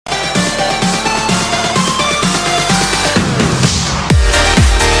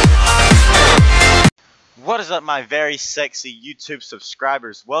What is up, my very sexy YouTube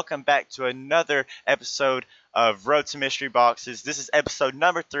subscribers? Welcome back to another episode of Road to Mystery Boxes. This is episode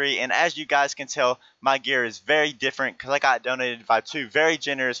number 3, and as you guys can tell, my gear is very different because I got donated by two very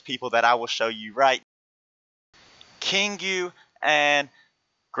generous people that I will show you right now. Kingu and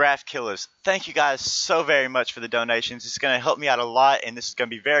Graph Killers. Thank you guys so very much for the donations. It's going to help me out a lot, and this is going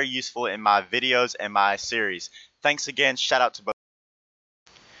to be very useful in my videos and my series. Thanks again. Shout out to both.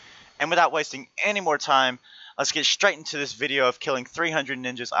 And without wasting any more time, let's get straight into this video of killing 300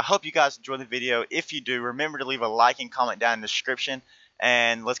 ninjas. I hope you guys enjoy the video. If you do, remember to leave a like and comment down in the description.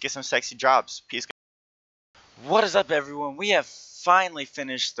 And let's get some sexy drops. Peace. What is up, everyone? We have finally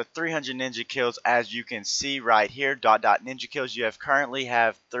finished the 300 ninja kills, as you can see right here. Ninja kills. You currently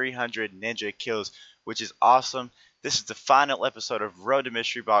have 300 ninja kills, which is awesome. This is the final episode of Road to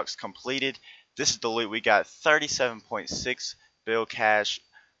Mystery Box completed. This is the loot. We got 37.6 bill cash,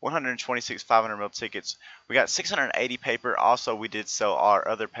 126 500 mil tickets. We got 680 paper. Also, we did sell our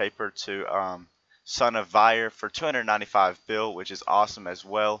other paper to Son of Vire for 295 bill, which is awesome as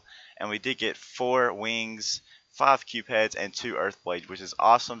well. And we did get 4 wings, 5 cube heads, and 2 earth blades, which is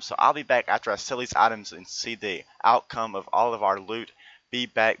awesome. So I'll be back after I sell these items and see the outcome of all of our loot. Be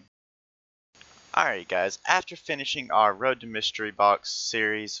back. Alright guys, after finishing our Road to Mystery Box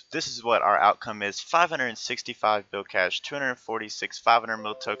series, this is what our outcome is. 565 bill cash, 246 500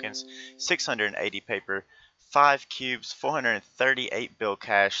 mil tokens, 680 paper, 5 cubes, 438 bill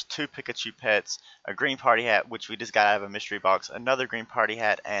cash, 2 Pikachu pets, a green party hat, which we just got out of a mystery box, another green party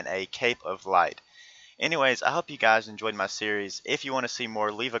hat, and a cape of light. Anyways, I hope you guys enjoyed my series. If you want to see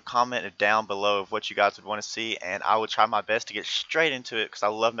more, leave a comment down below of what you guys would want to see, and I will try my best to get straight into it because I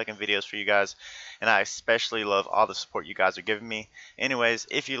love making videos for you guys, and I especially love all the support you guys are giving me. Anyways,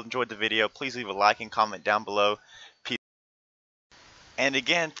 if you enjoyed the video, please leave a like and comment down below. Peace. And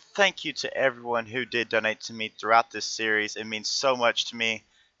again, thank you to everyone who did donate to me throughout this series. It means so much to me,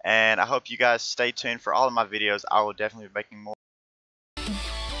 and I hope you guys stay tuned for all of my videos. I will definitely be making more.